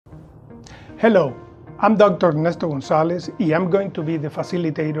Hello, I'm Dr. Ernesto Gonzalez, and I'm going to be the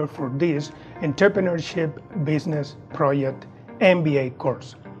facilitator for this Entrepreneurship Business Project MBA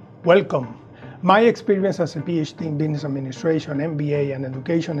course. Welcome. My experience as a PhD in Business Administration, MBA, and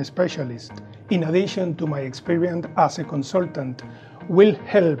Education Specialist, in addition to my experience as a consultant, will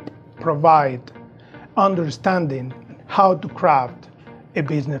help provide understanding how to craft a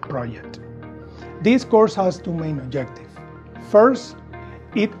business project. This course has two main objectives. First,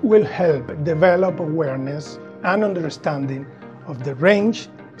 it will help develop awareness and understanding of the range,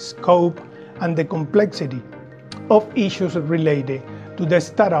 scope, and the complexity of issues related to the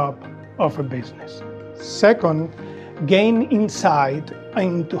startup of a business. Second, gain insight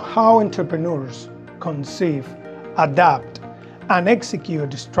into how entrepreneurs conceive, adapt, and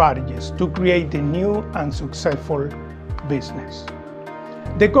execute strategies to create a new and successful business.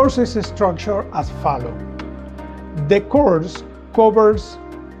 The course is structured as follows. The course covers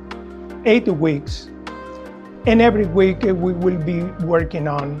 8 weeks, and every week we will be working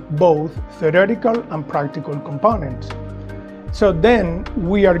on both theoretical and practical components. So then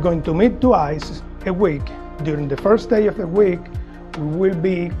we are going to meet twice a week. During the first day of the week, we will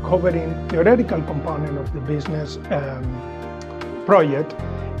be covering theoretical component of the business project,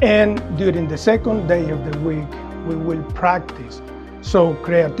 and during the second day of the week, we will practice. So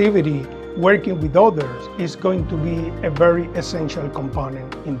creativity, working with others, is going to be a very essential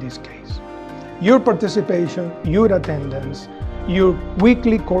component in this case. Your participation, your attendance, your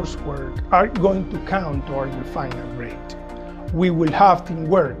weekly coursework are going to count toward your final grade. We will have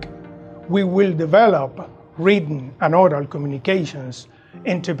teamwork. We will develop written and oral communications,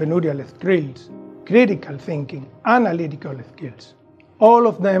 entrepreneurial skills, critical thinking, analytical skills. All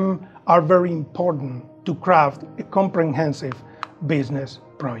of them are very important to craft a comprehensive business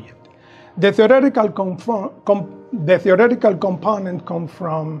project. The theoretical component comes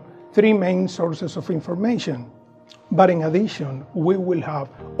from 3 main sources of information, but in addition, we will have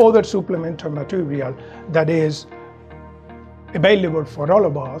other supplementary material that is available for all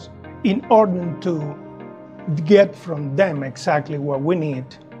of us in order to get from them exactly what we need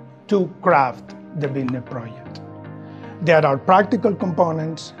to craft the business project. There are practical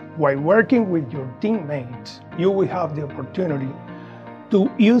components. While working with your teammates, you will have the opportunity to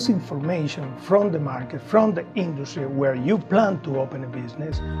use information from the market, from the industry where you plan to open a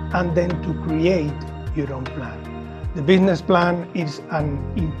business, and then to create your own plan. The business plan is an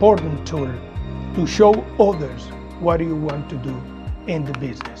important tool to show others what you want to do in the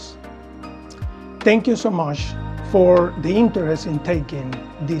business. Thank you so much for the interest in taking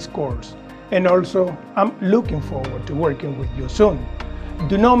this course, and also I'm looking forward to working with you soon.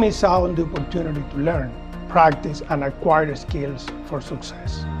 Do not miss out on the opportunity to learn, practice, and acquire skills for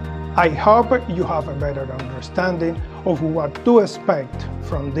success. I hope you have a better understanding of what to expect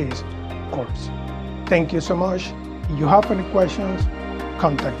from this course. Thank you so much. If you have any questions,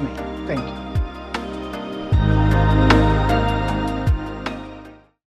 contact me. Thank you.